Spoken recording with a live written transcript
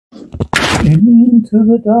Into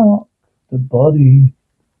the dark, the body,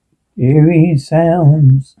 eerie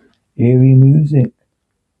sounds, eerie music,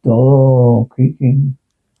 door creaking.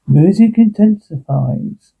 Music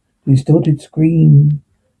intensifies, distorted scream,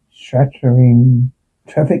 shattering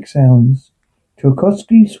traffic sounds,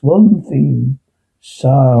 Tchaikovsky swan theme,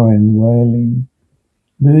 siren wailing.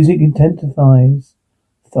 Music intensifies,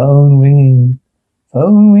 phone ringing,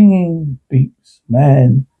 beeps.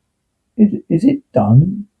 Man, is it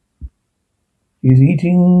done? He's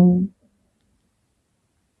eating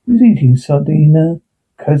sardina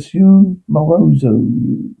casu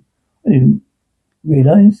moroso. I didn't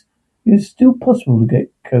realize it's still possible to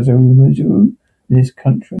get casu moroso in this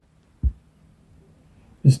country.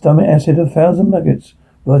 The stomach acid of 1,000 maggots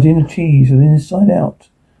rotting the cheese from inside out.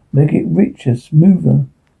 Make it richer, smoother.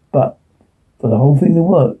 But for the whole thing to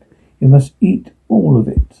work, you must eat all of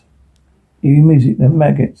it. Eerie music, the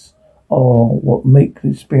maggots are what make the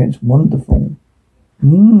experience wonderful.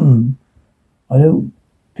 I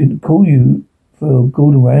didn't call you for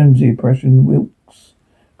Gordon Ramsay impression, Wilkes.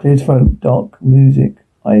 Clear throat, dark music.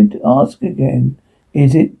 I'd ask again,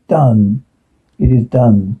 is it done? It is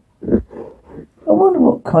done. I wonder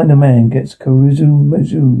what kind of man gets Caruso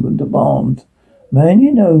Mezu on demand. Man,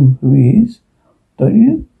 you know who he is, don't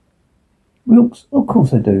you? Wilkes, of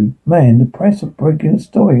course I do. Man, the press are breaking a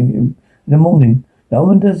story in the morning. No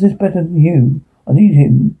one does this better than you. I need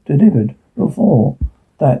him delivered before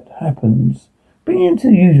that happens. Bring him to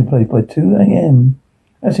the usual place by 2 a.m.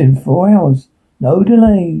 That's in 4 hours. No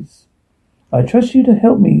delays. I trust you to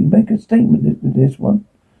help me make a statement with this one.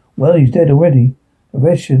 Well, he's dead already. The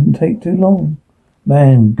rest shouldn't take too long.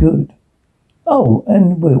 Man, good. Oh,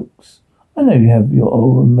 and Wilkes, I know you have your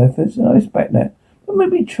own methods, and I respect that. But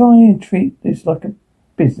maybe try and treat this like a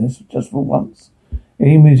business just for once.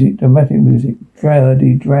 Any music, dramatic music,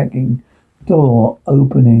 dragging, door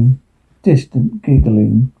opening, distant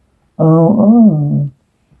giggling.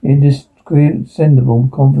 Indescribable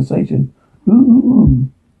conversation. Ooh.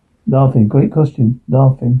 Laughing, great costume,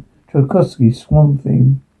 laughing. Tchaikovsky swan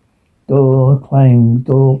theme. Door clangs,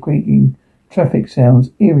 door creaking, traffic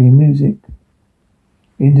sounds, eerie music.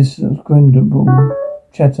 Indescribable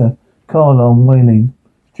chatter, car alarm wailing.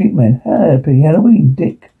 Street man, happy Halloween,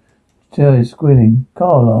 Dick. Tail squealing,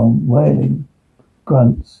 car alarm wailing.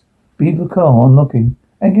 Grunts. Beaver car unlocking.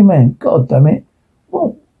 Angry man, god damn it.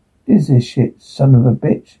 What is this shit, son of a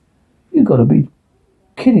bitch? You gotta be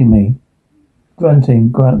kidding me. Grunting,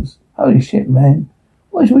 grunts. Holy shit, man.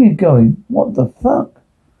 Where are you going? What the fuck?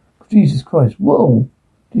 Jesus Christ. Whoa.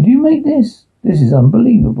 Did you make this? This is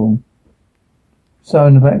unbelievable. So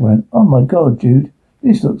in the background. Oh my god, Jude.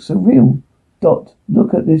 This looks surreal. Dot,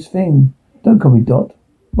 look at this thing. Don't call me Dot.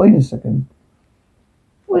 Wait a second.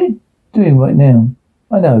 What are you doing right now?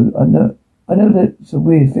 I know that's a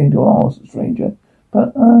weird thing to ask a stranger,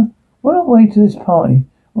 but when I wait to this party,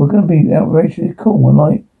 we're going to be outrageously cool and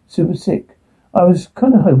like super sick. I was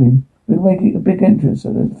kind of hoping we'd make it a big entrance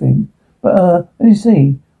of the thing, but as you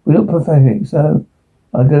see, we look pathetic, so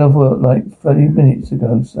I got off work like 30 minutes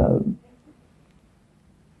ago, so...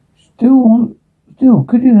 Still,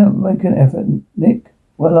 could you make an effort, Nick?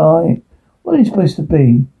 Well, what are you supposed to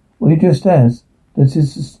be? Well, you just as. This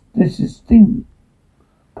is steampunk.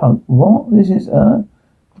 What? This is,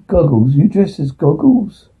 goggles. You dressed as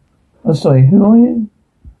goggles? Oh, sorry, who are you?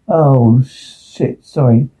 Oh, shit,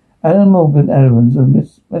 sorry. Alan Morgan Adams of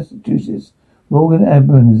Massachusetts. Morgan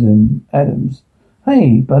Adams.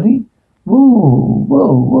 Hey, buddy.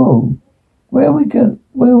 Whoa. Where are we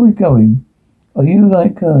going? Are you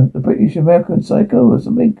like, the British American Psycho or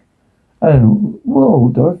something? Alan, whoa,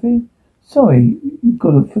 Dorothy. Sorry, you've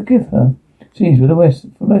got to forgive her. She's with the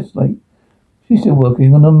Westlake. She's still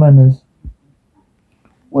working on her manners.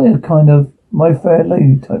 We're kind of My Fair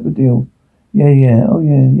Lady type of deal. Yeah. Oh,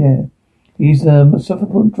 yeah. He's a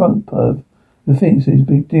suffocating drunk perv who thinks he's a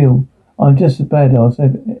big deal. I'm just a badass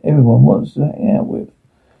everyone wants to hang out with.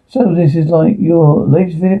 So this is like your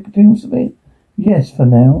latest victim to me? Yes, for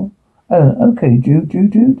now. Okay,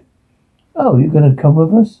 Jude. Oh, you're going to come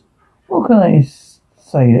with us? What can I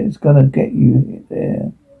say that's going to get you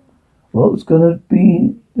there? Well, there's going to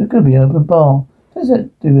be an open bar. Does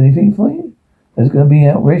that do anything for you? There's going to be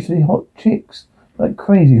outrageously hot chicks. Like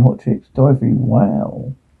crazy hot chicks. Dorothy,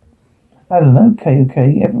 wow. Alan, okay.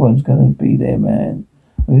 Everyone's going to be there, man.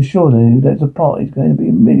 I assure you that the party's going to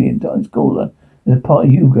be 1,000,000 times cooler than the party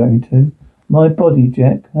you're going to. My buddy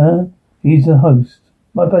Jack, he's the host.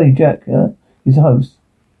 My buddy Jack, he's the host.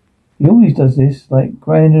 He always does this, like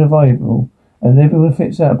grand and arrival, and everyone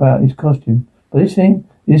fits out about his costume. But this thing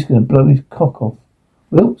is going to blow his cock off.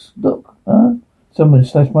 Wilkes, look, someone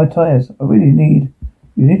slashed my tires. You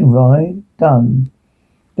need a ride? done.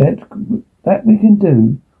 That we can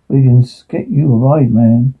do. We can get you a ride,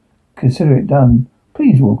 man. Consider it done.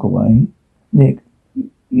 Please walk away. Nick.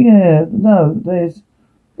 Yeah, no, there's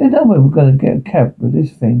no way we're going to get a cab with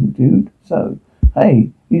this thing, dude. So,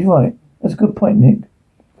 hey, he's right. That's a good point, Nick.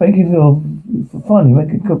 Thank you for finally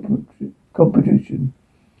making a contribution.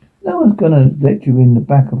 No one's going to let you in the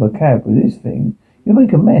back of a cab with this thing. You'll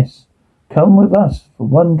make a mess. Come with us for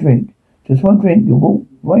one drink. Just one drink. You'll walk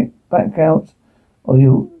right back out, or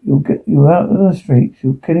you'll get you out of the streets.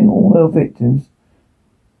 You're killing all your victims.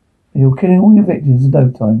 You're killing all your victims in no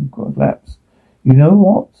time. Collapse. You know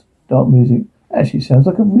what? Dark music. Actually sounds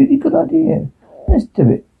like a really good idea. Let's do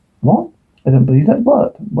it. What? I don't believe that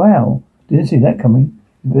worked. Wow. Didn't see that coming.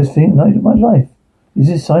 The best thing night of my life. Is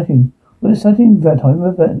exciting. What exciting that time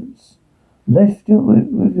of events. Left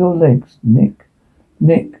with your legs, Nick.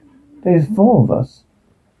 Nick. There's 4 of us.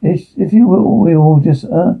 If you will, we all just,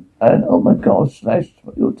 and oh my gosh, slashed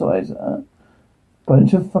your tires,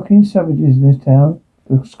 Bunch of fucking savages in this town.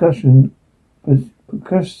 Percussive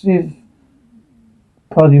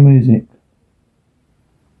party music.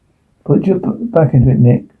 Put your back into it,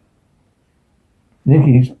 Nick.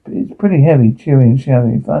 Nicky, it's pretty heavy, cheering,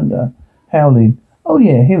 shouting, thunder, howling. Oh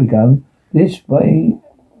yeah, here we go. This way.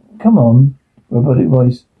 Come on. Robotic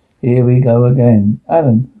voice. Here we go again.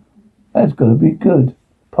 Alan, that's gotta be good.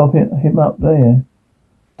 Pop him up there.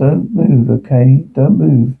 Don't move, okay? Don't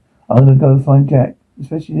move. I'm gonna go find Jack,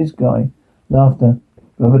 especially this guy. Laughter.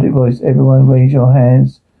 Robotic voice. Everyone raise your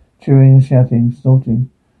hands. Cheering and shouting, snorting.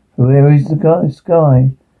 Where is the guy?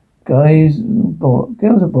 Guys,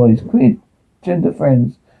 girls and boys, queer gender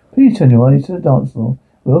friends, please turn your eyes to the dance floor.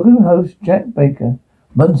 Welcome host Jack Baker,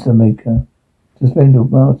 Monster Maker.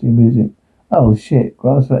 Suspended party music. Oh shit,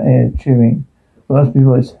 grasp for air, cheering. Raspy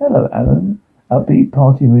voice. Hello, Alan. Upbeat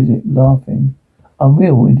party music, laughing.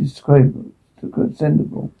 Unreal, indescribable,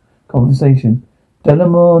 sendable. Conversation.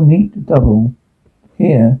 Delamore, neat double.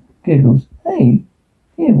 Here, giggles. Hey,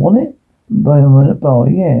 here, want it? Buy them at a bar.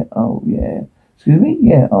 Yeah. Oh, yeah. Excuse me?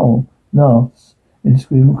 Yeah. Oh, laughs.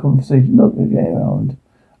 Indescribable conversation. Look around.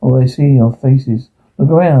 Oh, I see your faces. Look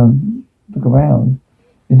around. Look around.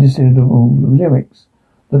 Indescribable lyrics.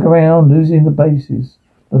 Look around, losing the bases.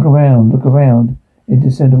 Look around. Look around.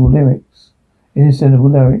 Indescribable lyrics. Indescribable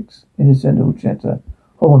lyrics. Indescribable chatter.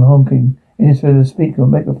 Horn honking. Indescribable speaker or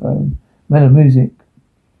megaphone. Mellow music.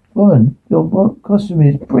 Woman, your costume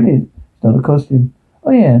is brilliant. It's not a costume.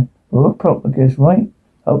 Oh yeah. Well, a prop, I guess, right?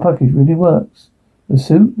 Our package really works. The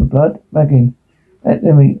suit, the blood, Maggie. Let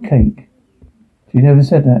them eat cake. She never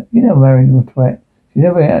said that. You never married a twat. She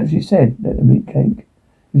never actually said, let them eat cake.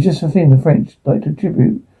 It's just a thing the French like to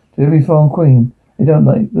attribute to every foreign queen they don't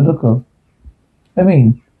like the look of. I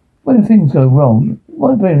mean, when things go wrong,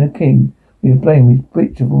 why blame the king when you blame his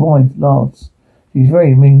bitch of a wife laughs? She's a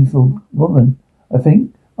very meaningful woman, I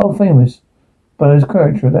think. Oh, famous. But as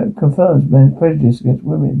character that confirms men's prejudice against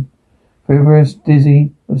women. Frivolous,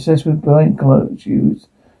 dizzy, obsessed with bright coloured shoes.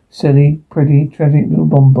 Silly, pretty, tragic little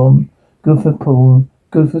bonbon. Good for pool,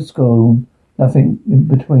 good for school. Nothing in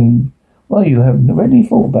between. Well, you haven't already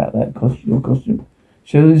thought about that your costume.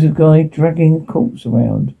 Shows a guy dragging a corpse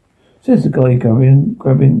around. Says the guy dragging a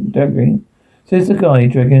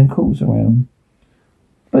corpse around.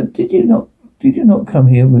 But did you not come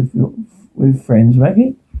here with friends,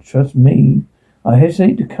 Maggie? Trust me. I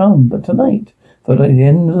hesitate to come, but tonight, for at the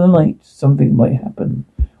end of the night, something might happen.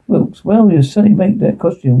 Wilkes, well, you certainly make that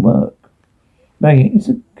costume work. Maggie, it's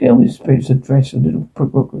a girl with spirits of dress, a little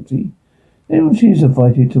provocative. Then she's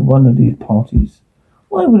invited to one of these parties.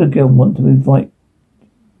 Why would a girl want to be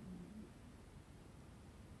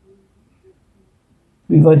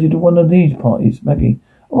invited to one of these parties, Maggie?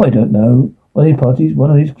 Oh, I don't know. One of these parties, one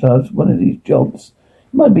of these clubs, one of these jobs.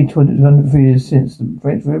 It might be 200 years since the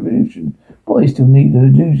French Revolution. Boys still need the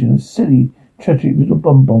illusion of silly, tragic little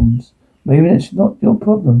bonbons. Maybe that's not your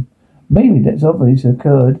problem. Maybe that's obviously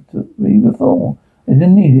occurred to me before. I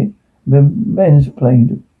didn't need it. Men's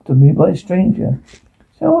played to me by a stranger.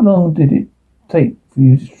 So how long did it take for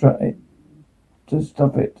you to stop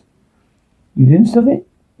it? You didn't stop it?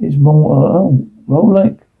 It's more, roll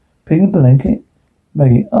like pig in a blanket.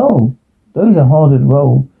 Maggie, oh, those are harder to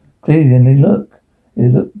roll, clearly than they look.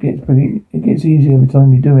 It gets easier every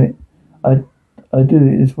time you do it. I do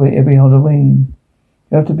it this way every Halloween.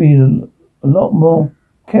 You have to be a lot more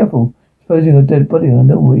careful exposing a dead body on a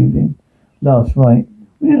little evening. Laughs, right.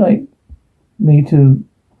 Would you like me to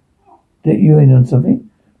let you in on something?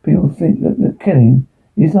 People think that the killing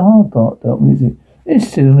is the hard part, dark music. It's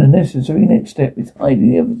still a necessary next step. It's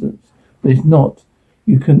hiding the evidence. But it's not.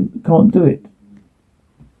 You can't do it.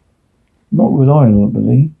 Not reliable, I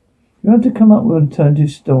believe. You have to come up with an alternative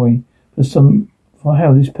story for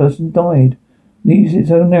how this person died. Needs its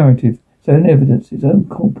own narrative, its own evidence, its own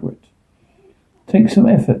culprit. Takes some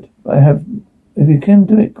effort, but if you can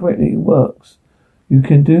do it correctly, it works. You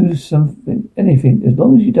can do anything, as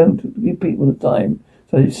long as you don't give people the time,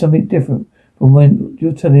 so it's something different from when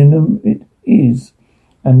you're telling them it is.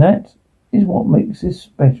 And that is what makes this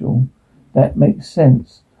special. That makes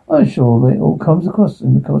sense. I'm sure that it all comes across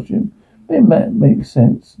in the costume. But it makes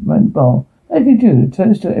sense. Man Bar. Hey, could you tell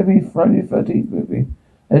us to every Friday the 13th movie?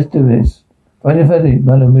 Let's do this. Friday the 13th,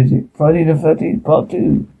 Mellow Music. Friday the 13th, Part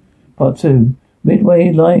 2. Part 2. Midway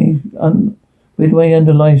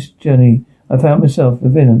under life's journey, I found myself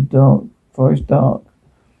within a dark forest dark.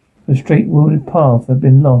 The straight-wielded path had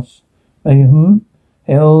been lost.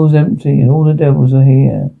 Hell's empty and all the devils are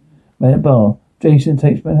here. Man at bar. Jason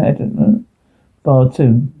takes Manhattan. Bar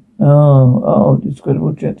 2. Oh,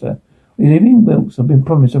 discreditable Jetta. We're leaving Wilkes. I've been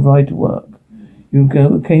promised a ride to work. You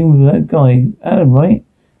came with that guy, Alan, right?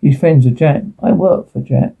 He's friends with Jack. I work for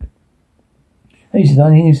Jack. He said, I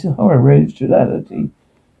need a horror virtuality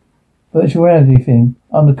thing.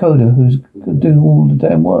 I'm the coder who's doing all the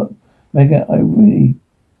damn work. Mega, I really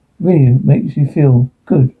makes you feel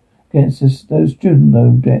good against those student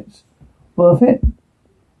loan debts. Worth it?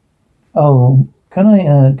 Oh, can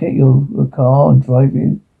I get your car and drive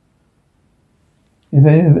you? If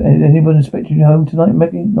anyone expecting you home tonight,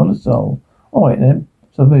 Maggie? Not a soul. All right then.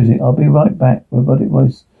 So music. I'll be right back. Robotic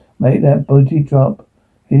voice. Make that body drop.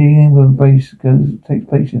 Hitting in with a bass takes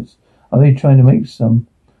patience. Are they trying to make some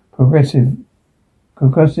progressive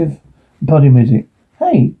body music?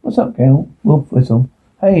 Hey, what's up, Gail? Wolf whistle.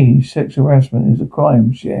 Hey, sexual harassment is a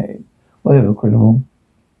crime. Shit. Whatever, credible.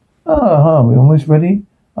 We're almost ready.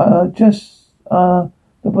 The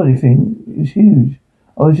body thing is huge.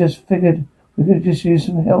 I was just figured we could just use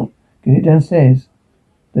some help. Get it downstairs.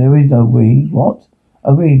 There is no we. What?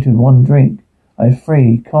 Agreed to one drink. I'm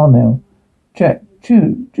free. Car now. Jack,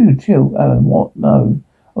 Jude, chill. Alan, what? No.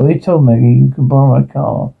 Oh, they told Maggie you can borrow my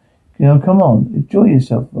car. Come on. Enjoy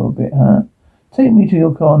yourself for a bit, huh? Take me to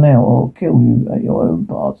your car now or kill you at your own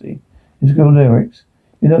party. It's good lyrics.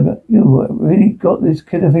 You really got this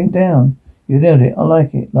killer thing down. You nailed it. I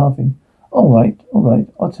like it. Laughing. All right.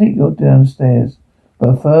 I'll take you downstairs.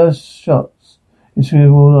 But first shots is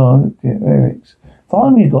through all our lyrics.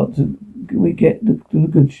 Finally we get the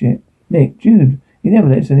good shit. Nick, Jude, he never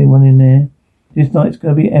lets anyone in there. This night's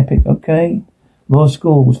gonna be epic, okay? Four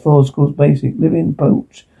schools basic, living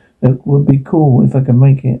poach. That would be cool if I can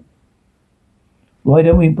make it.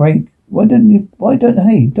 Don't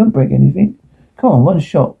break anything. Come on, one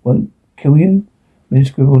shot won't kill you.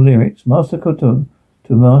 Mid-scribble lyrics. Master Koto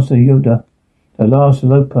to Master Yoda. The last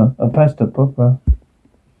loper, a pasta popper.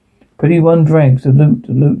 Pretty one drags the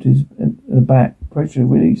loot is in the back. Pressure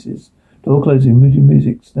releases. Door closing, moody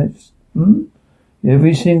music sniffs.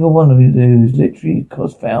 Every single one of you dudes literally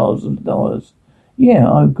cost thousands of dollars.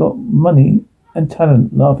 Yeah, I've got money and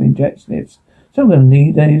talent, laughing Jack sniffs. So I'm gonna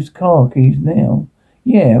need Dave's car keys now.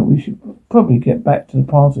 Yeah, we should probably get back to the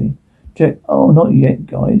party. Jack, oh, not yet,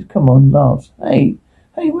 guys. Come on, laughs. Hey,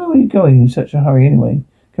 where are you going in such a hurry anyway?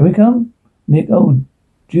 Can we come? Nick, oh,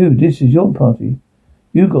 Jude, this is your party.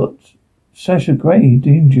 You got Sasha Grey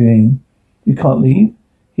DJing. You can't leave?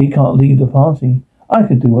 He can't leave the party. I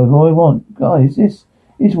can do whatever I want. Guys, this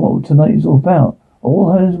is what tonight is all about.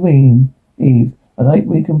 All Halloween Eve. A night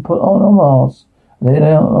we can put on our masks. Let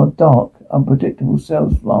out our dark, unpredictable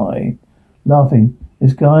selves fly. Laughing.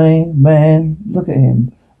 This guy, man, look at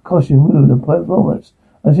him. Costume with the performance.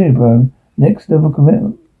 I see, bro. Next level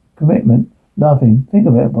commitment. Laughing. Think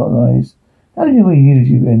about it, guys. How did we use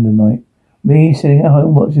you in the night? Me sitting at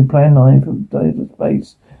home watching Plan 9 from Days of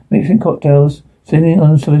Space. Mixing cocktails. Sending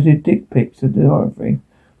unsolicited dick pics to Dorothy.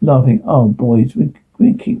 Laughing. Oh, boys, we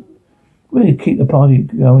keep the party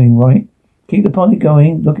going, right? Keep the party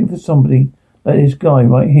going. Looking for somebody like this guy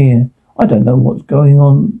right here. I don't know what's going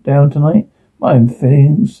on down tonight. I'm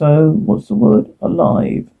feeling so, what's the word?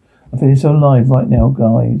 Alive. I'm feeling so alive right now,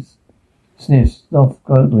 guys. Sniffs, soft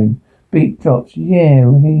gurgling. Beat drops.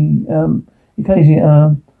 Yeah, he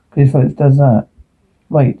occasionally, his folks does that.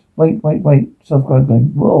 Wait. Soft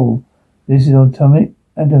gurgling. Whoa. This is atomic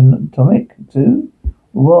too?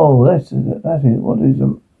 Whoa, that's it. That's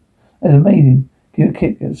amazing. Give a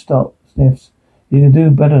kick at stop. Sniffs. You can do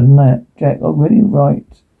better than that. Jack, oh, really? Right.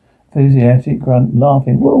 Enthusiastic grunt,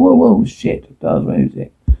 laughing. Whoa, shit, does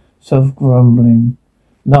music. Soft grumbling,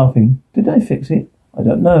 laughing. Did I fix it? I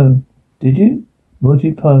don't know. Did you?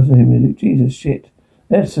 Multi-personality music. Jesus, shit.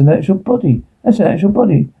 That's an actual body.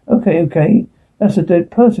 Okay. That's a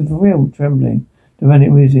dead person for real. Trembling.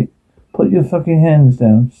 Dramatic music. Put your fucking hands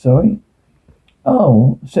down. Sorry?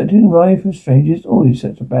 Oh, setting right for strangers always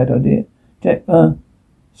such a bad idea. Jack, did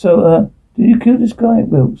you kill this guy,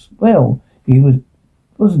 Wilkes? Well,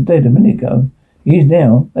 wasn't dead a minute ago. He is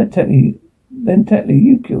now. Then technically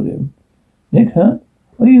you killed him. Nick, huh?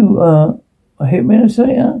 Are you, a hitman or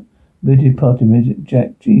something, huh? Rigid party music,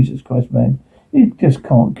 Jack. Jesus Christ, man. You just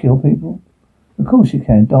can't kill people. Of course you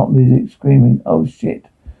can. Dark music, screaming. Oh, shit.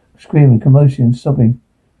 Screaming, commotion, sobbing.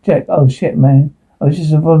 Jack, oh, shit, man. I was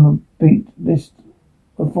just on a beat list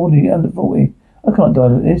of 40, under 40. I can't die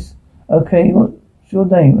like this. Okay, what's your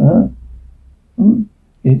name, huh?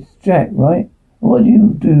 It's Jack, right? What do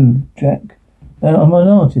you do, Jack? I'm an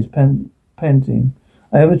artist, painting.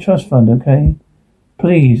 I have a trust fund, okay?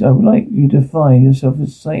 Please, I would like you to define yourself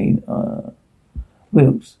as sane.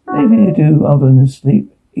 Wilkes, anything you do other than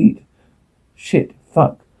sleep, eat, shit,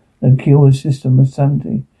 fuck, and kill a system of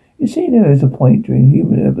sanity. You see, there is a point during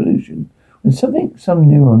human evolution when some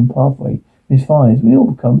neuron pathway misfires, we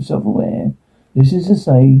all become self-aware. This is to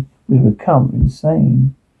say, we become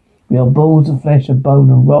insane. We are balls of flesh and bone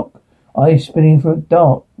and rock, eyes spinning for a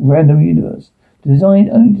dark, random universe, designed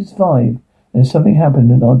only to survive. And something happened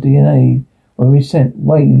in our DNA where we sent,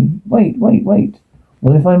 wait.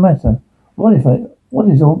 What if I matter? What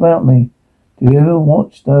is all about me? Do you ever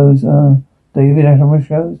watch those, David Attenborough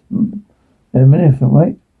shows? They're magnificent,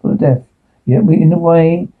 right? Full of death. Yet we, in a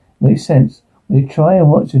way, make sense. When you try and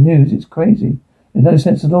watch the news, it's crazy. There's no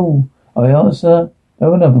sense at all. I answer, I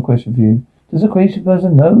have another question for you. Does a crazy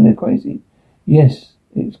person know they're crazy? Yes,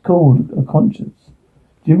 it's called a conscience.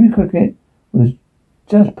 Jimmy Cricket was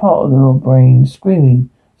just part of the brain screaming,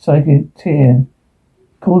 psychic tear,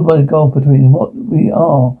 caused by the gulf between what we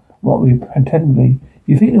are, what we pretend to be.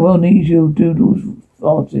 You think the world needs you doodles,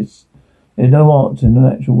 artists? There's no art in the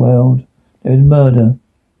natural world. There's murder.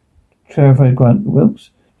 Terrified grunt. Wilkes,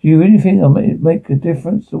 do you really think I'll make a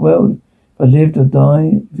difference to the world if I lived or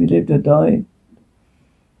die? If you lived or died?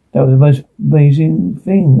 That was the most amazing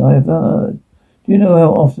thing I ever heard. Do you know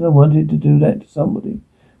how often I wanted to do that to somebody?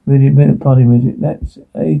 Really minute party music. That's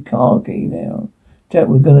a car key now. Jack,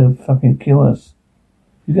 we're gonna fucking kill us.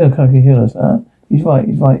 You're gonna fucking kill us, huh? He's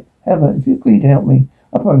right. However, if you agree to help me,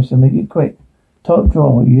 I promise to make it quick. Top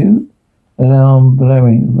drawer, you? Alarm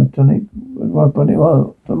blaring. Demonic.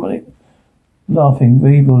 Laughing,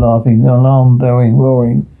 evil laughing. Alarm blaring,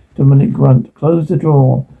 roaring. Demonic grunt. Close the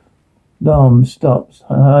drawer. Alarm stops.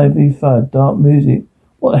 Heavy thud. Dark music.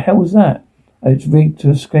 What the hell was that? It's rigged to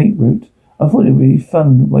escape route. I thought it would be a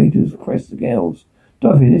fun way to press the girls.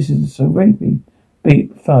 Dorothy, this is so rapey.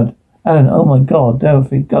 Beep, thud. Alan, oh my god,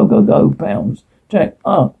 Dorothy, go, pounds. Jack,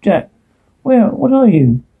 Jack. What are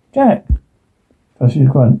you? Jack. First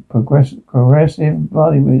grunt, progressive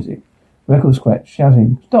party music. Record scratch,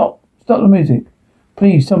 shouting, Stop the music.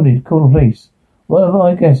 Please, somebody call the police. One of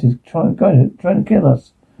our guests is trying to kill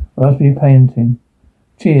us. We must be painting.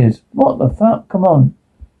 Cheers. What the fuck? Come on.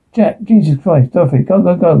 Jack, Jesus Christ, Dorothy,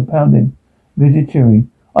 go, pounding. Really cheery.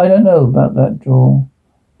 I don't know about that drawer.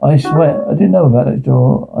 I swear, I didn't know about that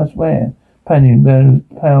drawer. I swear. Pounding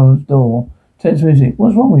Pound's door. Tense music.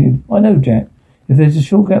 What's wrong with you? I know, Jack. If there's a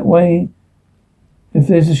shortcut way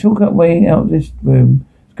out of this room,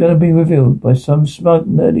 it's going to be revealed by some smug,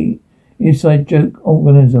 nerdy, inside joke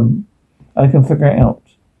organism. I can figure it out.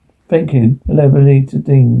 Thank you. Elevator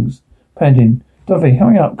dings. Panting. Dorothy,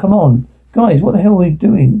 hurry up. Come on. Guys, what the hell are we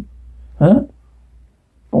doing? Huh?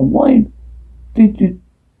 But why did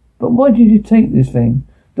you take this thing?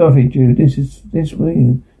 Dorothy, Jude, this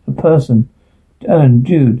was a person. And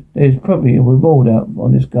Jude, there's probably a reward out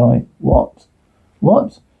on this guy. What?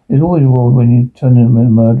 There's always a reward when you turn him into a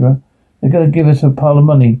murderer. They're going to give us a pile of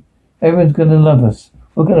money. Everyone's going to love us.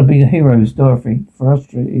 We're going to be the heroes, Dorothy.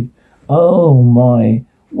 Frustrated. Oh my.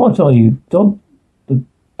 What are you, dog? The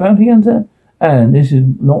bounty hunter? And this is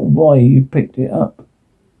not why you picked it up.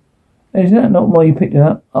 Is that not why you picked it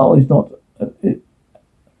up? Oh, it's not. It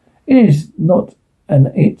is not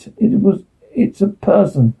an it. It's a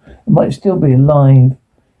person. It might still be alive.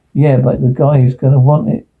 Yeah, but the guy who's going to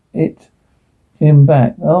want him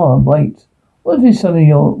back. Oh, wait. Why is this suddenly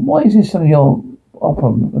your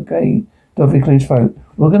problem? Okay, Dorothy clears throat.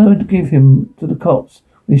 We're going to give him to the cops.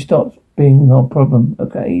 We stopped being our problem.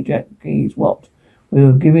 Okay, Jack Keys. What? We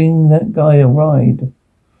were giving that guy a ride.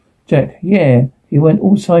 Jack, yeah, he went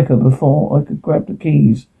all psycho before I could grab the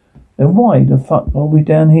keys. Then why the fuck are we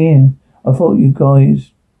down here? I thought you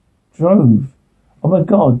guys drove. Oh my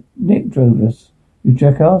god, Nick drove us. You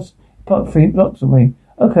jackass. He parked 3 blocks away.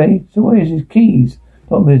 Okay, so where's his keys?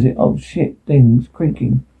 What music? Oh shit, things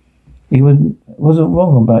creaking. He wasn't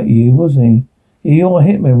wrong about you, was he? You're a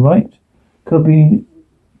hitman, right? Could be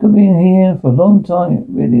Could be in here for a long time,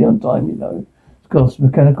 really long time, you know. Scoffs,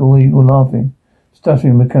 mechanical evil laughing.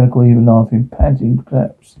 Stuttering, mechanical evil laughing, panting,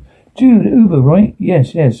 collapse. Jude, Uber, right?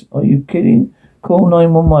 Yes, yes. Are you kidding? Call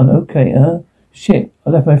 911. Okay, shit. I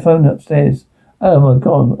left my phone upstairs. Oh my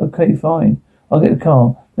god. Okay, fine. I'll get the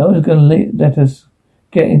car. No one's gonna let us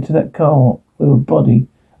get into that car with a body.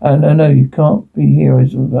 No, you can't be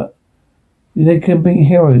heroes of that. They can be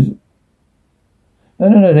heroes.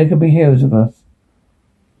 No, they can be heroes of us.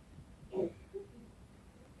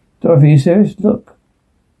 Dorothy, are you serious? Look.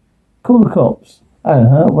 Call the cops.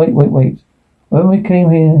 Wait. When we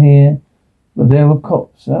came in here, there were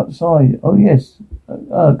cops outside. Oh, yes.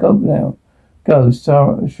 Go now. Go,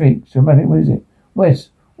 Sarah shrieks. Dramatic music. Wes,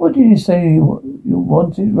 what did you say you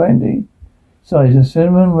wanted, Randy? Size a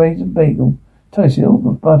cinnamon raisin bagel. Toasted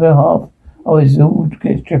with butter half. Oh, it's all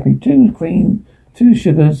gets drippy. 2 cream, 2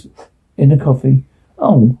 sugars in the coffee.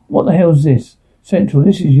 Oh, what the hell's this? Central,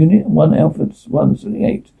 this is Unit 1 Alpha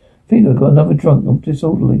 178. Think I've got another drunk. I'm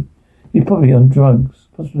disorderly. He's probably on drugs.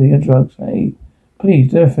 Possibly on drugs. Hey,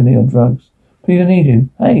 please, definitely on drugs. Please, I need you.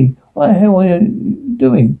 Hey, what the hell are you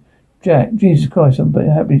doing? Jack, Jesus Christ, I'm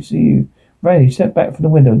happy to see you. Randy, step back from the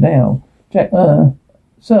window now. Jack,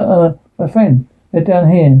 sir, my friend, they're down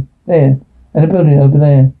here, there, in the building over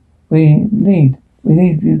there. We need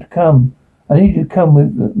you to come. I need you to come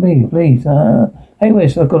with me, please. Hey,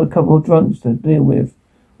 Wes, I've got a couple of drunks to deal with.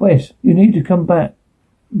 Wes, you need to come back.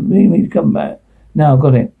 You need to come back. Now,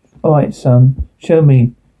 got it. All right, son, show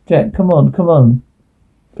me. Jack, come on.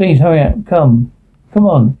 Please, hurry up, come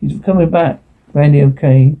on, he's coming back. Randy,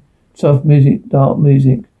 okay. Soft music, dark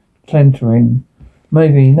music, clantering.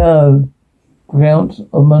 Maybe, no. Count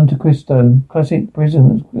of Monte Cristo, classic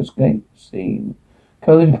prison escape scene.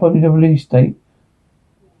 Code probably the release date.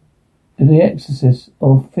 The Exorcist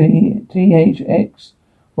of THX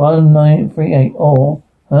 1938 or,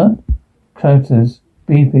 Clatters,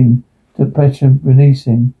 beeping, depression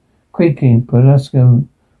releasing, creaking, progressive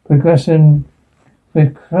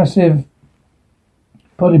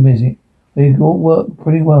body music. We all work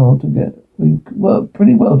pretty well together.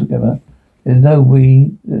 There's no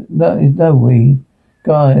we.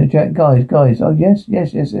 Guys. Oh, yes.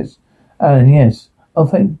 Alan, yes. Oh,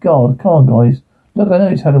 thank God. Come on, guys. Look, I know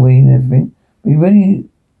it's Halloween and everything, but you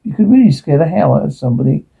could really scare the hell out of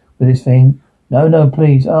somebody with this thing. No,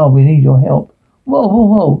 please. Oh, we need your help.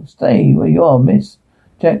 Whoa. Stay where you are, miss.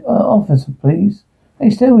 Jack, officer, please. Hey,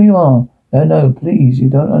 stay where you are. No, please. You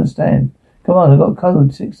don't understand. Come on, I've got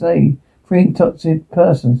code 6A. 3 intoxicated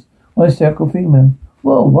persons. 1 hysterical female.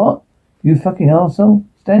 Whoa, what? You fucking arsehole?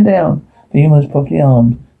 Stand down. Female's properly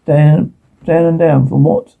armed. Down and down. From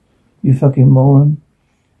what? You fucking moron.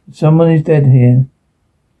 Someone is dead here.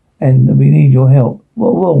 And we need your help.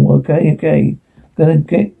 Whoa, okay.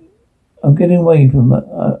 I'm getting away from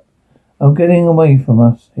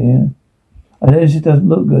us here. I know this doesn't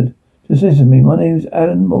look good. Just listen to me. My name is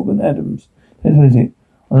Alan Morgan Adams. Here's what is it?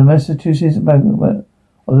 Of the Massachusetts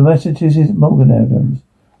Morgan Adams.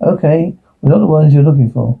 Okay, we're not the ones you're looking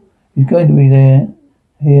for. He's going to be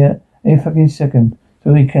here any fucking second.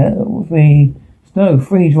 So no,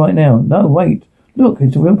 freeze right now. No, wait. Look,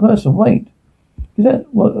 it's a real person. Wait. Is that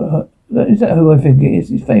who I think it is?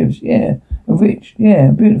 He's famous. Yeah. And rich.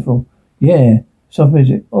 Yeah. Beautiful. Yeah. Soft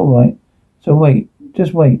music. All right. So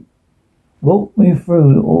just wait. Walk me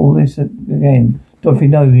through all this again. Dorothy,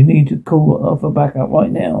 no, you need to call off a backup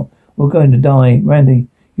right now. We're going to die. Randy,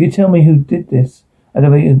 you tell me who did this.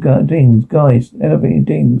 Elevator dings. Guys, elevator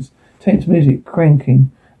dings. Tense music cranking.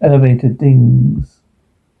 Elevator dings.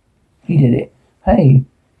 He did it. Hey,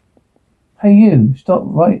 you, stop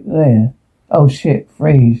right there. Oh shit,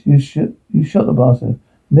 freeze. You shot the bastard.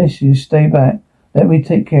 Miss, you stay back. Let me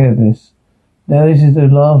take care of this. Now this is the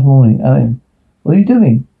last warning. Alan, what are you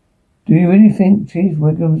doing? Do you really think Chief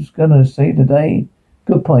Wiggum's gonna save the day?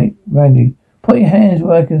 Good point, Randy. Put your hands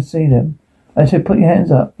where I can see them. I said put your hands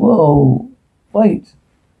up. Whoa. Wait.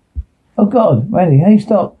 Oh God, Randy, hey,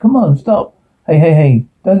 stop. Come on, stop. Hey.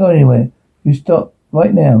 Don't go anywhere. You stop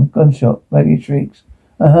right now. Gunshot. Maggie shrieks.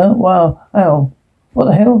 Wow. Ow. What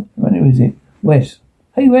the hell? Randy, who is it? Wes.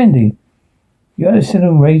 Hey, Randy. You had a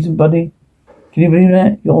cinnamon raisin, buddy? Can you believe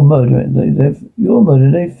that? You're a murderer.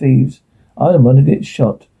 They're thieves. I'm the one who gets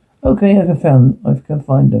shot. Okay, I can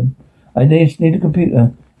find them. I just need a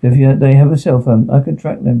computer. If they have a cell phone, I can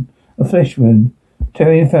track them. A flesh wound.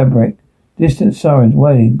 Tearing fabric. Distant sirens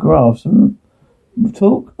wailing. Graphs.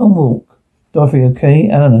 Talk and walk. Dorothy, okay?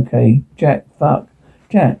 Alan, okay? Jack, fuck.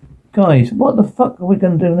 Jack, guys, what the fuck are we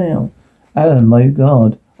going to do now? Alan, my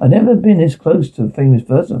God. I've never been this close to a famous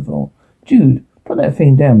person before. Jude, put that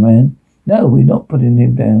thing down, man. No, we're not putting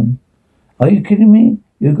him down. Are you kidding me?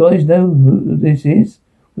 You guys know who this is?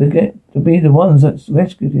 We'll get to be the ones that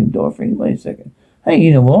rescued him, Dorothy. Wait a second. Hey,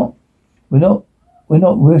 you know what? We're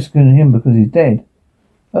not rescuing him because he's dead.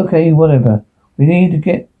 Okay, whatever. We need to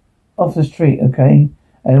get off the street, okay?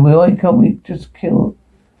 And why can't we just kill?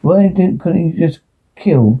 Couldn't you just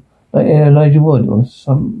kill like Elijah Wood or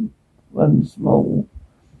someone small?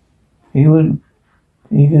 We could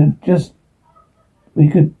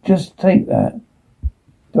just take that.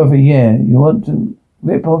 Dorothy, yeah, you want to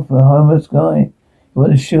rip off a homeless guy? You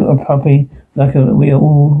want to shoot a puppy like we're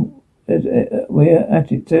at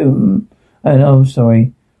it too? And I'm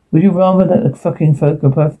sorry. Would you rather that the fucking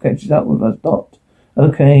psychopath catches up with us, Dot?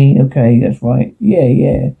 Okay, that's right.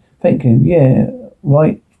 Yeah. Thank you. Yeah,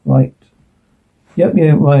 right. Yep,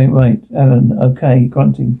 yeah, right. Alan, okay,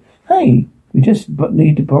 grunting. Hey, we just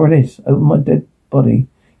need to borrow this over my dead body.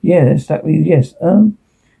 Yeah, exactly, yes.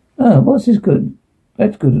 What's this good?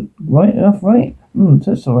 That's good, right enough, right?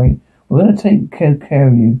 So sorry. We're going to take care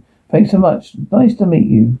of you. Thanks so much. Nice to meet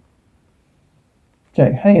you.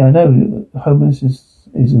 Jack, hey, I know homelessness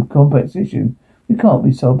is a complex issue. We can't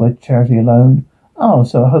be solved by charity alone. Oh,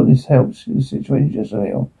 so I hope this helps the situation just a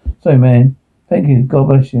little. Sorry, man. Thank you. God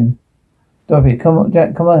bless you. Dorothy, come on,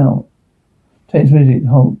 Jack, come out. Takes music,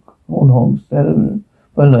 honk, all honks. But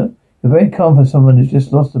look, you're very calm for someone who's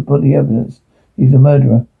just lost the body evidence. He's a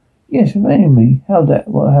murderer. Yes, remind me.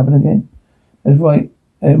 What happened again? That's right.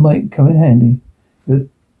 It might come in handy. You're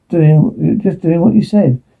just doing what you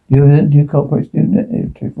said. You culprits do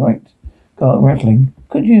that, right? Got rattling.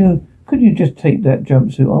 Could you just take that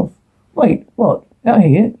jumpsuit off? Wait, what? Out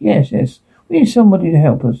here? Yes. We need somebody to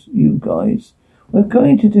help us, you guys. We're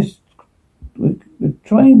trying to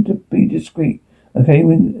be discreet. Okay,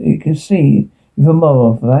 you can see even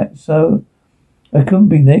more of that. So I couldn't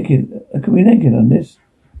be naked. I could be naked on this.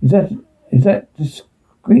 Is that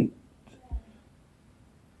discreet?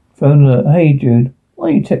 Phone alert. Hey, Jude. Why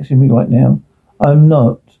are you texting me right now? I'm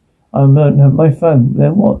not. I don't have my phone.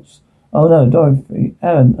 Then what's? Oh no, Dorothy.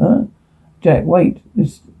 Alan, huh? Jack, wait.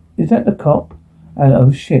 Is that the cop? And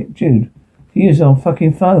oh shit, Jude. He is on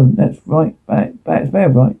fucking phone. That's right. That's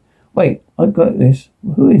bad, right? Wait, I got this.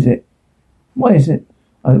 Who is it? Why is it?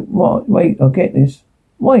 Wait, I'll get this.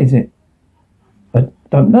 Why is it? I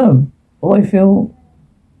don't know. I feel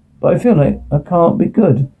like I can't be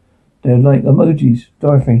good. They're like emojis.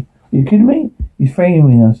 Dorothy, are you kidding me? He's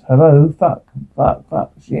framing us. Hello, fuck,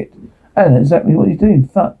 shit. And exactly what he's doing.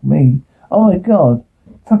 Fuck me. Oh my god.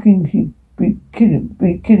 Fucking be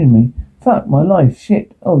kidding me. Fuck my life.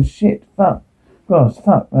 Shit. Oh shit. Fuck. Gross.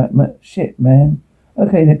 Fuck that shit, man.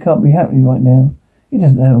 Okay, that can't be happening right now. He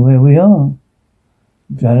doesn't know where we are.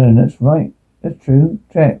 Alan, that's right. That's true.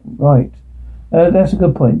 Jack, right. That's a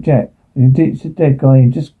good point, Jack. It's a dead guy.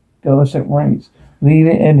 Just go our separate ways. Leave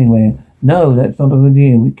it anywhere. No, that's not a good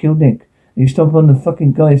idea. We killed Nick. You stomp on the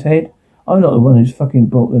fucking guy's head? I'm not the one who's fucking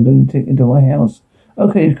brought the lunatic into my house.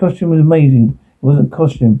 Okay, his costume was amazing. It wasn't a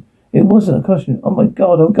costume. It wasn't a costume. Oh my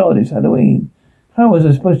god, it's Halloween. How was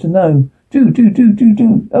I supposed to know? Do.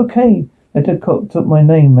 Okay. That dead cop took my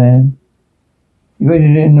name, man. You read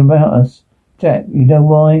it in about us. Jack, you know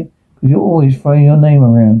why? Because you're always throwing your name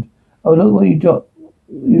around. Oh, look what you dropped.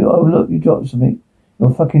 You dropped something.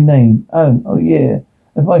 Your fucking name. Alan, oh yeah.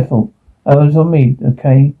 That's my fault. Oh, it's on me,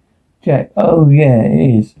 okay? Jack, oh yeah,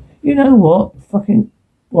 it is. You know what? Fucking,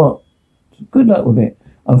 what? Good luck with it.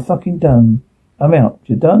 I'm fucking done. I'm out.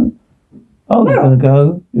 You're done? Oh, you're gonna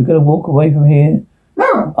go? You're gonna walk away from here?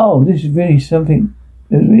 Oh, this is really something.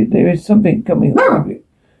 There is something coming.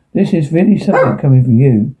 This is really something coming for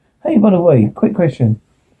you. Hey, by the way, quick question.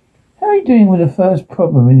 How are you doing with the first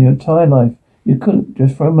problem in your entire life? You couldn't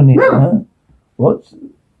just throw money in, huh? What?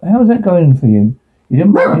 How's that going for you? You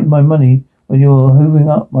didn't need my money when you were hoovering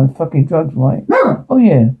up my fucking drugs, right? Oh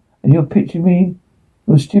yeah, and you're pitching me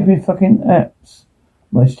your stupid fucking apps.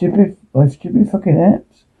 My stupid fucking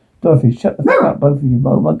apps? Dorothy, shut the fuck up, both of you.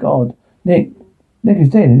 Oh my god. Nick is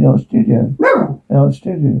dead in your studio. Your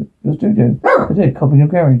studio. They're dead, cop in your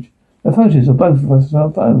garage. The photos of both of us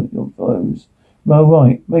on your phones. Well,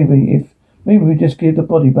 right. Maybe we just give the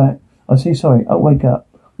body back. I say sorry. I'll wake up.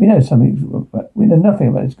 We know nothing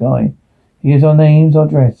about this guy. He has our names, our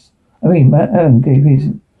address. I mean, Matt Allen gave his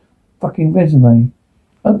fucking resume.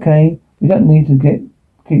 Okay, we don't need to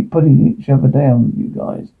keep putting each other down, you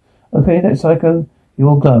guys. Okay, that psycho, you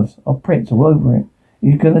all gloves. I'll print all over it.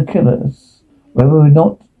 He's gonna kill us. Whether or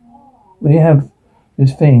not we have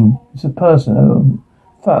this thing. It's a person. Oh,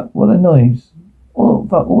 fuck, what a noise. Oh,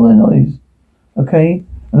 fuck, all the noise. Okay?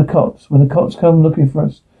 And the cops. When the cops come looking for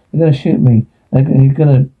us, they're gonna shoot me. And he's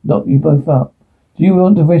gonna lock you both up. Do you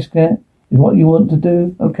want to risk that? Is what you want to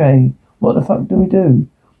do? Okay. What the fuck do we do?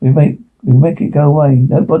 We make it go away.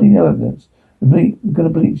 Nobody, no evidence. We're gonna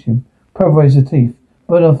bleach him. Pulverize the teeth.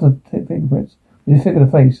 Burn off the fingerprints. We figure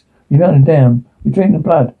the face. We melt him down. We drain the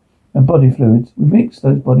blood and body fluids. We mix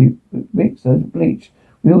those bleach.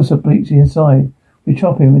 We also bleach the inside. We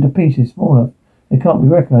chop him into pieces small enough they can't be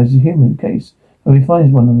recognized as a human in case nobody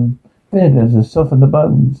finds one of them. Vinegar to soften the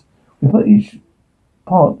bones. We put each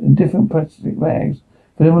part in different plastic bags.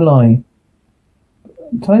 Fill them with lye.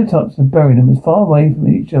 Tie the tops and bury them as far away from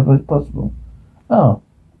each other as possible. Oh,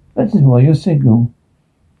 that is why your signal.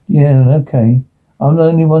 Yeah, okay. I'm the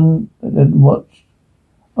only one that watched.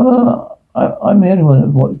 I'm the only one that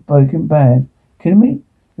watched Breaking Bad. Kidding me?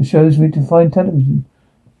 It shows me to find television.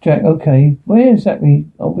 Jack, okay. Where exactly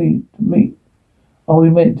are we to meet? Are we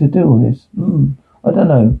meant to do all this? I don't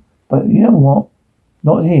know. But you know what?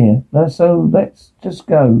 Not here. So let's just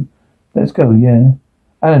go. Let's go, yeah.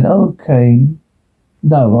 Alan, okay.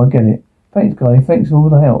 No, I get it. Thanks, guy. Thanks for all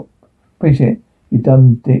the help. Appreciate it. You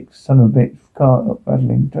dumb dick, son of a bitch. Car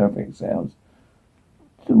battling traffic sounds.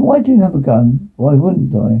 So why do you have a gun? Why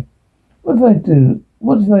wouldn't I? What if I do?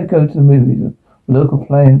 What if I go to the movies? A local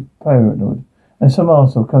playing paranoid, and some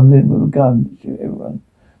arsehole comes in with a gun to shoot everyone.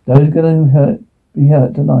 Those going to be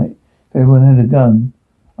hurt tonight. If everyone had a gun.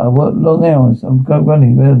 I work long hours. I'm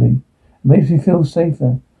running early. It makes me feel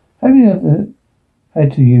safer. Have you ever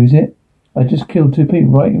had to use it? I just killed 2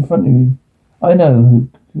 people right in front of you. I know who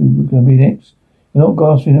we're going to be next. You're not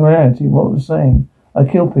grasping the reality of what I was saying. I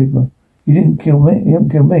kill people. You didn't kill me. You haven't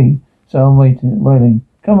killed me. So I'm waiting.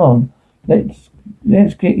 Come on.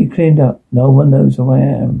 Let's get you cleaned up. No one knows who I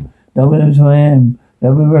am. No one knows who I am.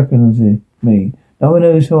 Nobody recognizes me. No one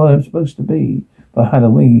knows who I'm supposed to be. By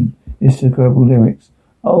Halloween, it's the global lyrics.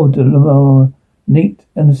 Oh, the Lamar, neat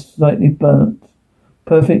and slightly burnt.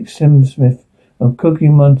 Perfect Sim Smith of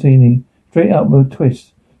cooking martini. Straight up with a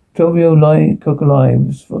twist. 12-year-old cook alive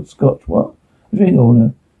with scotch. What? A drink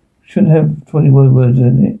order. Shouldn't have 21 words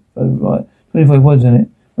in it. Oh, right. 25 words in it.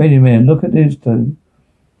 Wait a minute. Look at these two.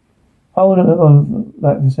 Hold on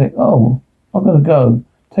that for a sec. Oh, I'm going to go.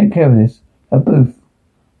 Take care of this. A booth.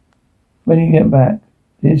 When you get back.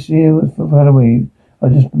 This year was for Halloween.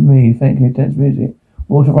 Just me. Thank you. Tense music.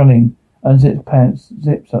 Water running. Unzipped pants.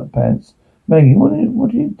 Zips up pants. Maggie, what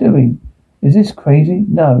are you doing? Is this crazy?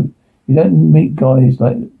 No. You don't meet guys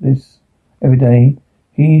like this every day.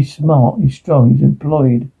 He's smart. He's strong. He's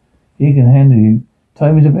employed. He can handle you.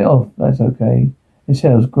 Time is a bit off. That's okay. His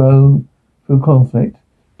cells grow through conflict.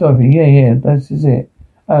 Dorothy, yeah, this is it.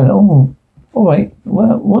 Alan, all right.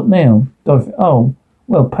 Well, what now? Dorothy,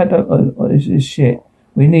 well, padlock is shit.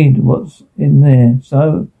 We need what's in there.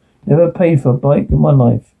 So, never paid for a bike in my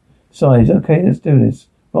life. Size, okay, let's do this.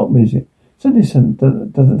 Rock music. So listen,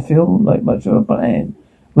 doesn't feel like much of a plan.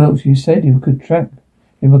 Well, you said you could track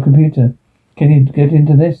in my computer. Can you get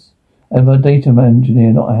into this? I'm a data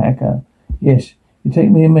engineer, not a hacker. Yes, it take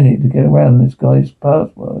me a minute to get around this guy's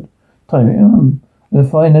password. Time it. I'm gonna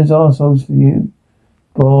find those arseholes for you.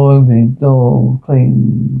 Door opening, door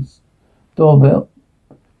clings. Door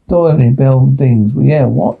opening, bell dings. Well, yeah,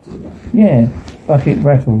 what? Yeah, bucket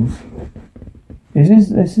rattles. Is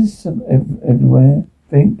this everywhere?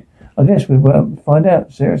 Think? I guess we won't find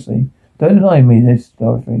out, seriously. Don't deny me this,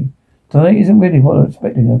 Dorothy. Tonight isn't really what I'm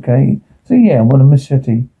expecting, okay? So yeah, I want a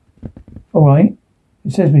machete. Alright.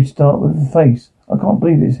 It says we start with the face. I can't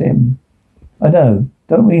believe it's him. I know.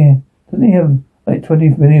 Doesn't he have like 20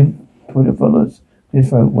 million Twitter followers? His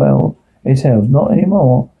throat, well, it's hell. Not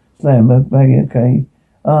anymore. Slam, Maggie, okay.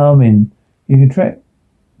 I'm in. You can track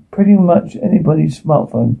pretty much anybody's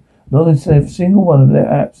smartphone, as long as a single one of their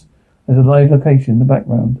apps has a live location in the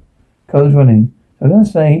background. Code's running. So I'm going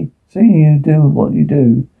to say, seeing you do what you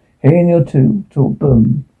do, hearing your talk,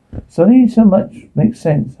 boom. Suddenly so much makes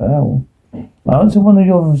sense. How? I'll answer one of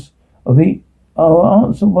yours for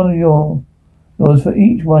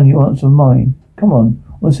each one you answer mine. Come on.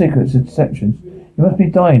 What secrets and deceptions? You must be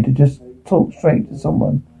dying to just talk straight to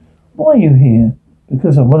someone. Why are you here?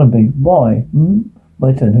 Because I want to be. Why?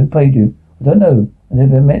 My turn. Who paid you? I don't know. I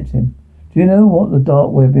never met him. Do you know what the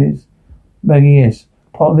dark web is? Maggie, yes.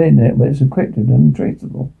 Part of the internet where it's encrypted and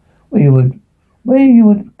untraceable. Where you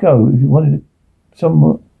would go if you wanted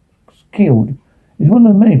someone killed. It's one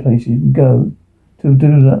of the many places you can go to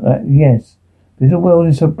do that. Yes. This world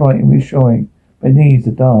is so bright and reassuring, but it needs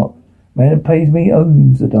the dark. Man who pays me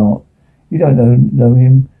owns the dark. You don't know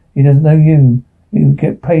him. He doesn't know you. You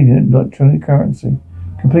get paid in electronic currency.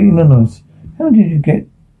 Completely anonymous. How much did you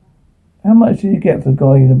get for the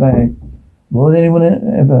guy in the bag? More than anyone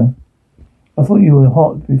ever. I thought you were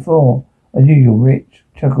hot before. I knew you were rich.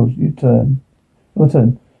 Chuckles, your turn.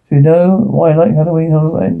 So you know why I like Halloween,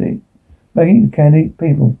 Andy? Maggie, Candy,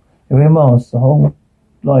 people. They wear masks the whole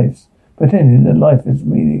lives, pretending that life is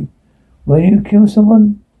meaning. When you kill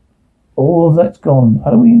someone, all of that's gone.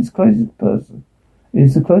 Halloween's closest person. It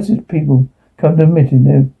is the closest people come to admitting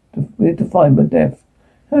they're defined by death.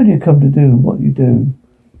 How do you come to do what you do?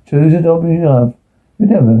 Choose a job you love. You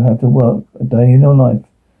never have to work a day in your life.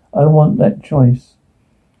 I want that choice.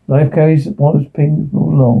 Life carries what people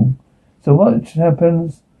along. So what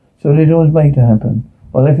happens? So little is made to happen.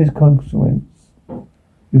 Well, life is consequence.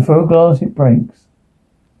 You throw a glass, it breaks.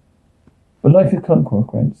 But life is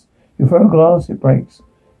consequence. You throw a glass, it breaks.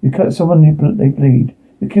 You cut someone, they bleed.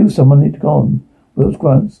 You kill someone, it's gone. Wilkes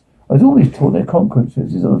grunts. I was always taught that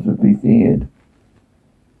consequences are to be feared.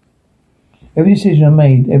 Every decision I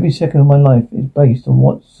made, every second of my life, is based on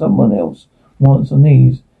what someone else wants or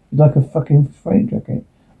needs. It's like a fucking freight jacket.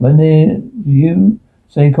 When you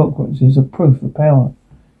say consequences are proof of power.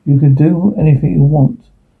 You can do anything you want.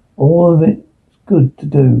 All of it's good to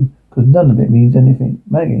do, because none of it means anything.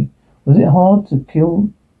 Maggie, was it hard to kill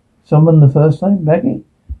someone the first time? Maggie?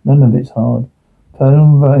 None of it's hard.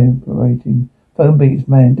 Phone vibrating. Phone beats,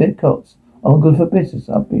 man. Dead cops. All good for business.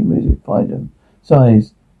 Upbeat music. Find them.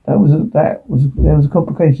 Size. There was a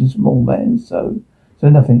complication, small man. So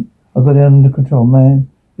nothing. I got it under control, man.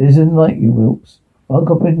 It isn't like you, Wilkes. One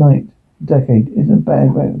complete night, decade isn't a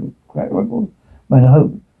bad crack record. Man, I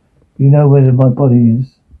hope you know where my body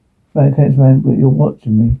is. Man, but you're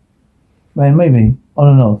watching me. Man, maybe on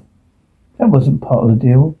and off. That wasn't part of the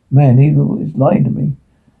deal. Man, evil is lying to me.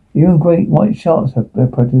 Even great white sharks have their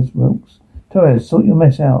predators, Wilkes. Torres, sort your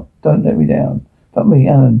mess out. Don't let me down. Fuck me,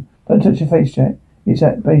 Alan. Don't touch your face, Jack. It's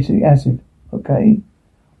that basic acid. Okay?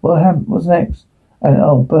 What happened? What's next?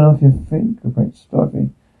 And burn off your fingerprints, Dorothy.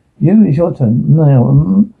 You, it's your turn.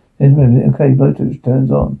 No, there's music. Okay, Bluetooth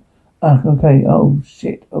turns on. Okay. Oh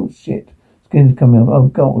shit. Skin's coming up. Oh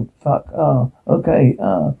god. Fuck. Okay.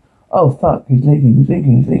 Oh fuck. He's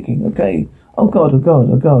leaking. Okay. Oh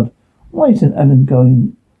god. Why isn't Alan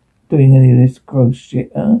doing any of this gross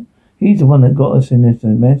shit, He's the one that got us in this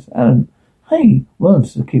mess. Alan, hey,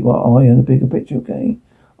 wants to keep our eye on the bigger picture, okay?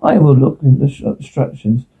 I will look in the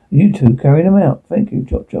instructions. You two carry them out. Thank you,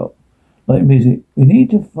 chop. Like music. We need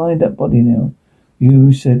to find that body now.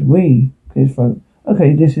 You said we. Clear throat.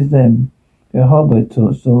 Okay, this is them. They're a hardware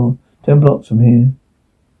store 10 blocks from here.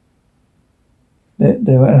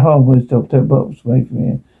 They're at a hardware store 10 blocks away from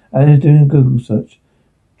here. And they're doing a Google search.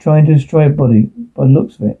 Trying to destroy a body by the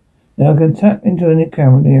looks of it. Now I can tap into any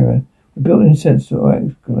camera in the area. The built-in sensor or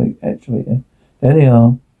actuator. There they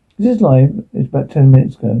are. This is live. It's about 10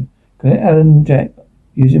 minutes ago. Connect Alan and Jack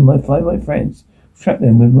using Find My Friends. Track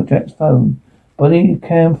them with Jack's phone. Body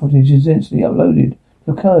cam footage is instantly uploaded to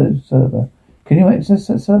the code server. Can you access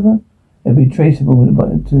that server? It'll be traceable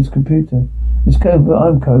to his computer. It's code, but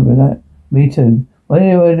I'm code with that. Me too. When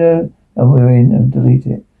you're and we're in and delete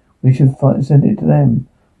it. We should send it to them.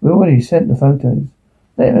 We already sent the photos.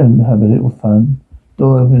 Let them have a little fun.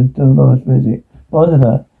 Door open, Dolores music. Behind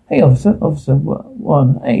that. Hey, officer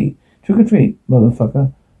one. Hey, trick or treat,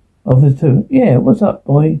 motherfucker. Officer two. Yeah, what's up,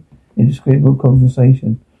 boy? Indescribable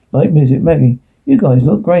conversation. Light music. Maggie, you guys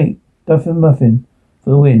look great. Duff and Muffin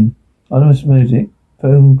for the win. Anonymous music.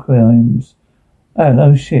 Phone crimes. And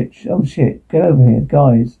oh shit. Get over here,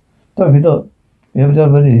 guys. Dorothy, look. We have a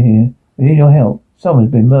double here. We need your help.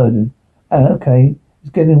 Someone's been murdered. And okay,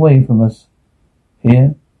 it's getting away from us.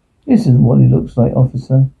 Here. This isn't what he looks like,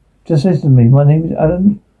 officer. Just listen to me. My name is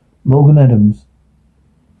Alan Morgan Adams.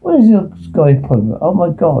 What is your sky problem? Oh my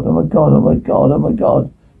god.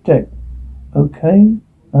 Jack. Okay.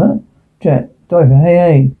 Huh? Jack. Dorothy.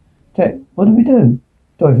 Hey. Jack, what do we do?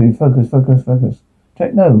 Dorothy, focus.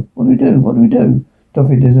 Jack, no. What do we do?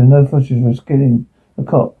 Dorothy, there's no footage of us killing a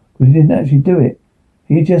cop. Because he didn't actually do it.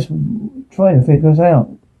 He's just trying to figure us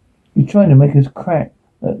out. He's trying to make us crack.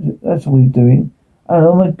 That's what he's doing. And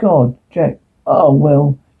oh my god, Jack. Oh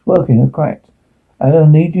well, it's working. I cracked. And I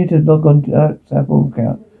need you to log on to Eric's Apple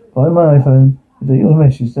account. Find my iPhone. Delete your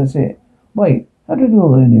message. That's it. Wait, how do I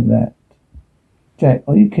do any of that? Jack,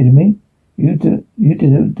 are you kidding me? You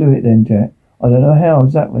didn't do it then, Jack. I don't know how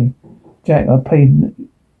exactly. Jack, I paid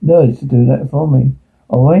nerds to do that for me.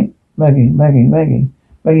 Oh wait, Maggie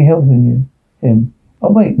helping him.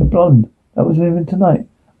 Oh wait, the blonde that was with him tonight.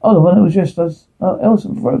 Oh, the one that was just as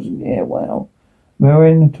Elsa Frozen. Yeah, wow.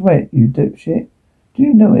 Marianne Tourette, you dipshit. Do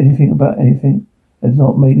you know anything about anything that's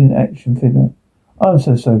not made in action figure? I'm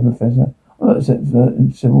so sorry, Professor. I'm not set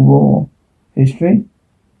in Civil War history.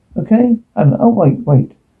 Okay? And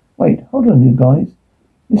wait. Hold on, you guys.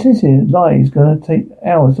 This is here. Lie is going to take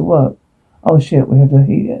hours to work. Oh shit, we have to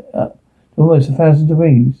heat it up to almost 1,000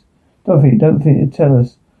 degrees. Dorothy, don't think to tell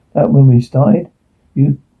us That when we started?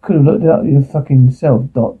 You could have looked it up your fucking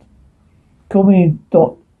self, Dot. Call me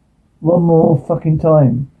Dot one more fucking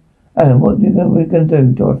time. Alan, what are we going to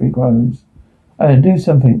do? Dorothy groans. Alan, do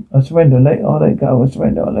something. I surrender. I'll let go. I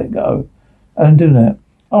surrender. I'll let go. Alan, do that.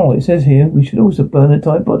 Oh, it says here we should also burn a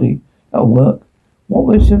tight body. That'll work. What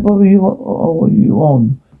were you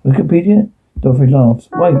on? Wikipedia? Dorothy laughs.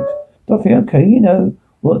 Wait. Dorothy, okay, you know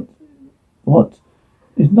what?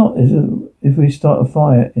 It's not as if we start a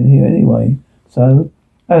fire in here anyway. So,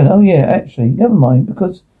 Alan, oh yeah, actually, never mind,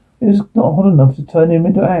 because it's not hot enough to turn him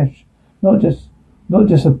into ash. Not just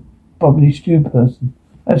a bubbly stew person.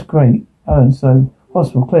 That's great. Alan, so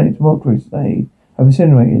hospital, clinics, mortuaries, they have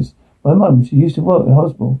incinerators. My mum, she used to work in a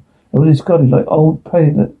hospital. It was discarded like old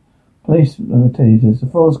place utilities, the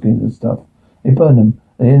foreskins and stuff. They burn them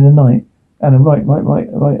at the end of the night. Alan,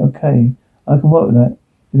 right, okay. I can work with that.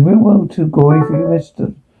 Is the real world too gory for you,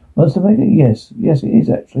 Mr. Monster Maker? Yes, it is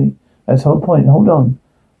actually. That's the whole point. Hold on.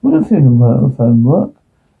 Would a funeral home work?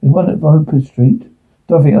 There's one at Hooper Street.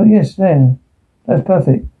 Dorothy, oh yes, there. That's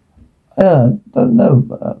perfect. Don't know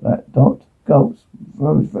about that, Dot. Gulps.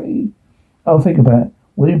 Rosemary. I'll think about it.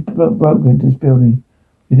 We broke into this building.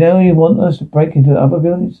 You know you want us to break into other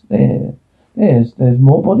buildings? There's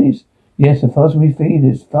more bodies? Yes, the faster we feed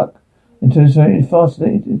this fuck until the faster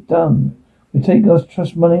it is done. We take God's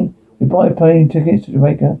trust money, we buy plane tickets to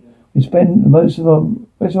Jamaica, we spend most of our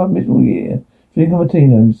miserable year drinking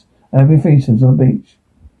martinos and having feasts on the beach.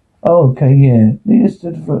 Oh, okay, yeah. Lead us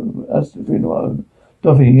to the funeral home.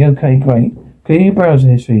 Dorothy, okay, great. Clear your browser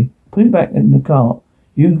history. Put it back in the cart.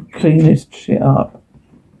 You clean this shit up.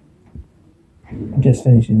 I'm just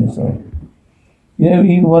finishing this, sorry. You know,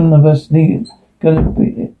 either one of us gonna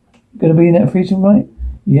be in that threesome, right?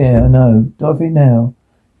 Yeah, I know. Dorothy now.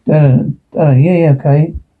 Yeah,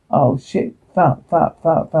 okay. Oh shit. Fuck.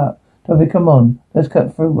 Dorothy, come on. Let's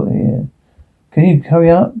cut through here. Can you hurry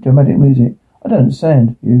up? Dramatic music. I don't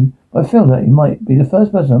understand you, but I feel that you might be the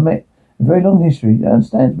first person I met in a very long history that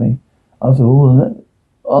understands me. After all of that,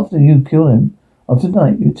 after you kill him, after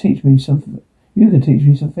tonight, you can teach me some things. I can teach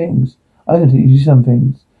you some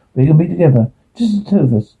things. We can be together, just the two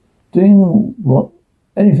of us, doing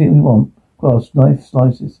anything we want. Grass, knife,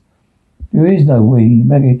 slices. There is no we,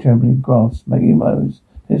 Maggie trembling, grass, Maggie moans.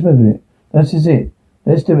 Let's move it. That is it.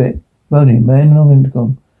 Let's do it. Moaning, man on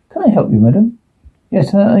intercom. Can I help you, madam?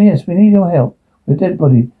 Yes, we need your help. With a dead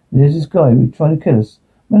body. There's this guy who's trying to kill us.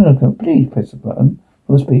 Man on intercom, please press the button.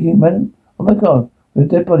 For speaking, madam. Oh my god, with a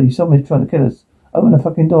dead body, someone's trying to kill us. Open the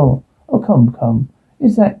fucking door. Oh, come.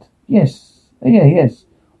 Is that? Yes. Yeah, yes.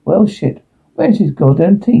 Well, shit. Where's his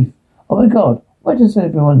goddamn teeth? Oh my god, why does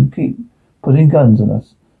everyone keep putting guns on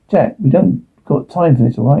us? Jack, we don't got time for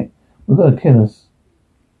this, alright? We've got to kill us.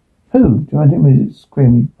 Who? Dramatic music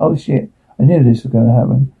screaming. Oh shit, I knew this was going to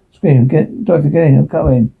happen. Scream, Dorothy, get in, I'm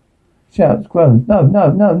coming. Shouts, groans.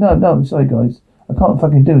 No. Sorry, guys. I can't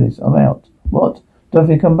fucking do this. I'm out. What?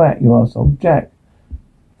 Dorothy, come back, you arsehole. Jack.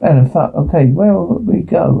 Alan, fuck. Okay, where will we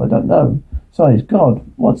go? I don't know. Sorry, God.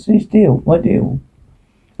 What's this deal? My deal.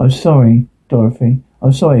 I'm sorry, Dorothy.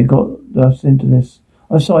 I'm sorry I got us into this.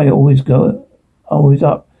 I'm sorry I always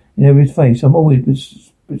up in every face. I'm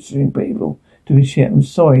always pursuing people to be shit. I'm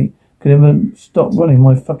sorry. Could never stop running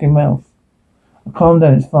my fucking mouth. Calm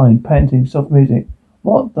down, it's fine. Panting, soft music.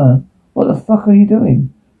 What the fuck are you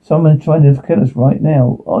doing? Someone's trying to kill us right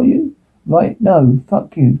now. Are you? Right? No.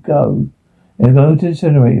 Fuck you. Go. Yeah, go to the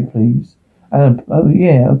incinerator, please. Oh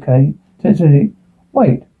yeah, okay. Incinerator.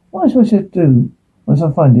 Wait. What am I supposed to do once I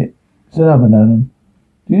find it? It's an oven, Alan.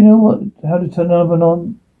 Do you know how to turn an oven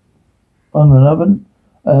on? On an oven?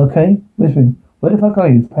 Okay. Whispering. Where the fuck are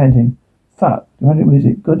you? Panting. Fuck. Dramatic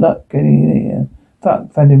music. Good luck getting in here.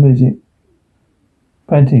 Fuck. Phantom music.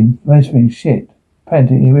 Panting. Whispering. Shit.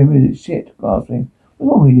 Panting. Hearing music. Shit. Gasping.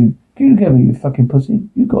 What's wrong with you? Get together, you fucking pussy.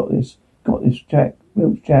 You got this. Got this, Jack.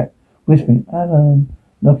 Wilkes, Jack. Whispering. Alan.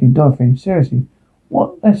 Knocking Dorothy. Seriously.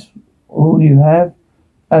 What? That's all you have?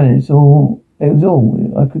 Alan, it was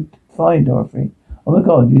all I could find, Dorothy. Oh my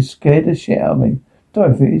god, you scared the shit out of me.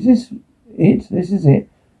 Dorothy, is this it? This is it?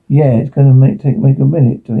 Yeah, it's going to make a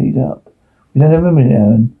minute to lead up. We don't have a minute,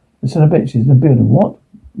 Alan. The son of a bitch is in the building. What?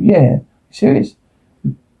 Yeah. Serious?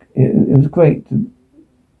 It was great to...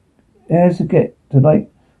 It has to get to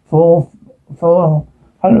like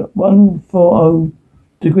 140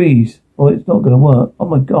 degrees or it's not going to work. Oh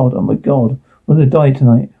my god. We're going to die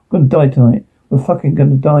tonight. We're fucking going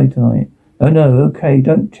to die tonight. Oh no, okay,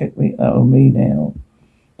 don't check me out on me now.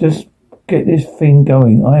 Just get this thing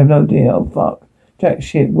going. I have no idea. Oh fuck. Jack,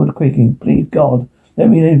 shit, wood creaking. Please God, let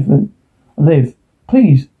me live.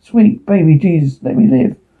 Please, sweet baby Jesus, let me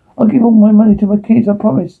live. I'll give all my money to my kids, I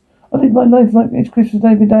promise. I live my life like it's Christmas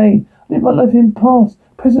Day every day. I live my life in past,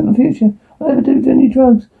 present and future. I never do any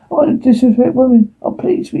drugs. I won't disrespect women. Oh,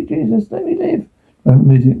 please, sweet Jesus, let me live.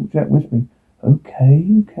 Music, Jack whispering.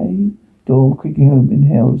 Okay. Door creaking open,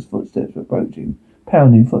 Hale's footsteps approaching.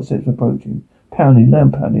 Pounding, footsteps approaching. Pounding,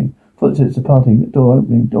 loud pounding. Footsteps departing, door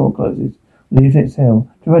opening, door closes. Leaves exhale.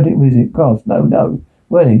 Dramatic music, grass, no.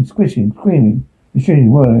 Whirling, squishing, screaming. Machinery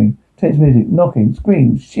whirling. Tense music, knocking,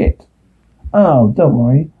 screams, shit. Oh, don't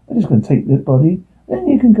worry. I'm just going to take the body. Then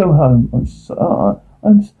you can go home.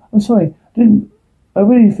 I'm sorry. I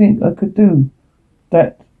really think I could do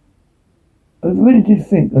that. I really did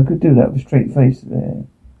think I could do that with a straight face there.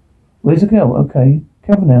 Where's the girl? Okay.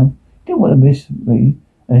 Cover now. You didn't want to miss me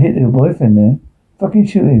and hit your boyfriend there. Fucking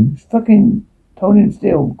shoot him. Fucking told him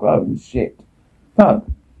still. Gross shit. Fuck.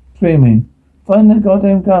 Screaming. Find that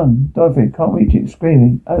goddamn gun. Dorothy can't reach it.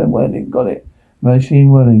 Screaming. Alan whirling. Got it. Machine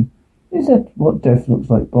whirling. Is that what death looks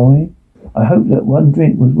like, boy? I hope that one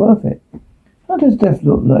drink was worth it. How does death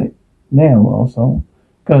look like now, arsehole?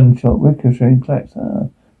 Gunshot, ricocheting, clacks.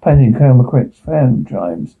 Painting, camera cracks, phone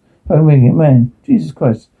chimes. Phone ringing. Man, Jesus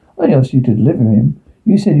Christ. I asked you to deliver him.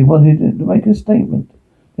 You said you wanted to make a statement.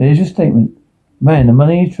 There's your statement. Man, the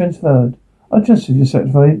money is transferred. I trusted your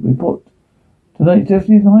sacrifice report. Tonight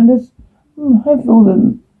definitely behind us? Have all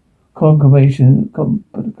the complications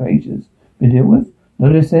been dealt with? No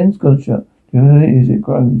less ends, gunshot. It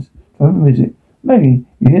groans. Phone music. Maggie,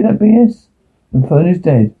 you hear that BS? The phone is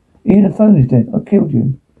dead. Ian, the phone is dead. I killed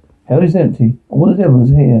you. Hell is empty. All the devils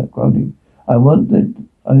here, groaning. I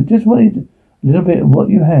just wanted a little bit of what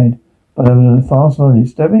you had, but I was on a fast line.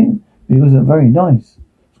 Stabbing? It wasn't very nice.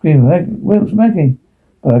 Screaming, Maggie.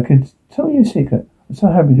 But I could tell you a secret. I'm so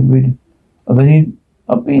happy to read of any.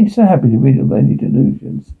 I've been so happy to read of any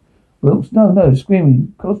delusions. Wilkes, no,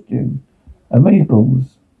 screaming, costume,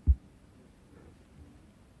 amazeballs.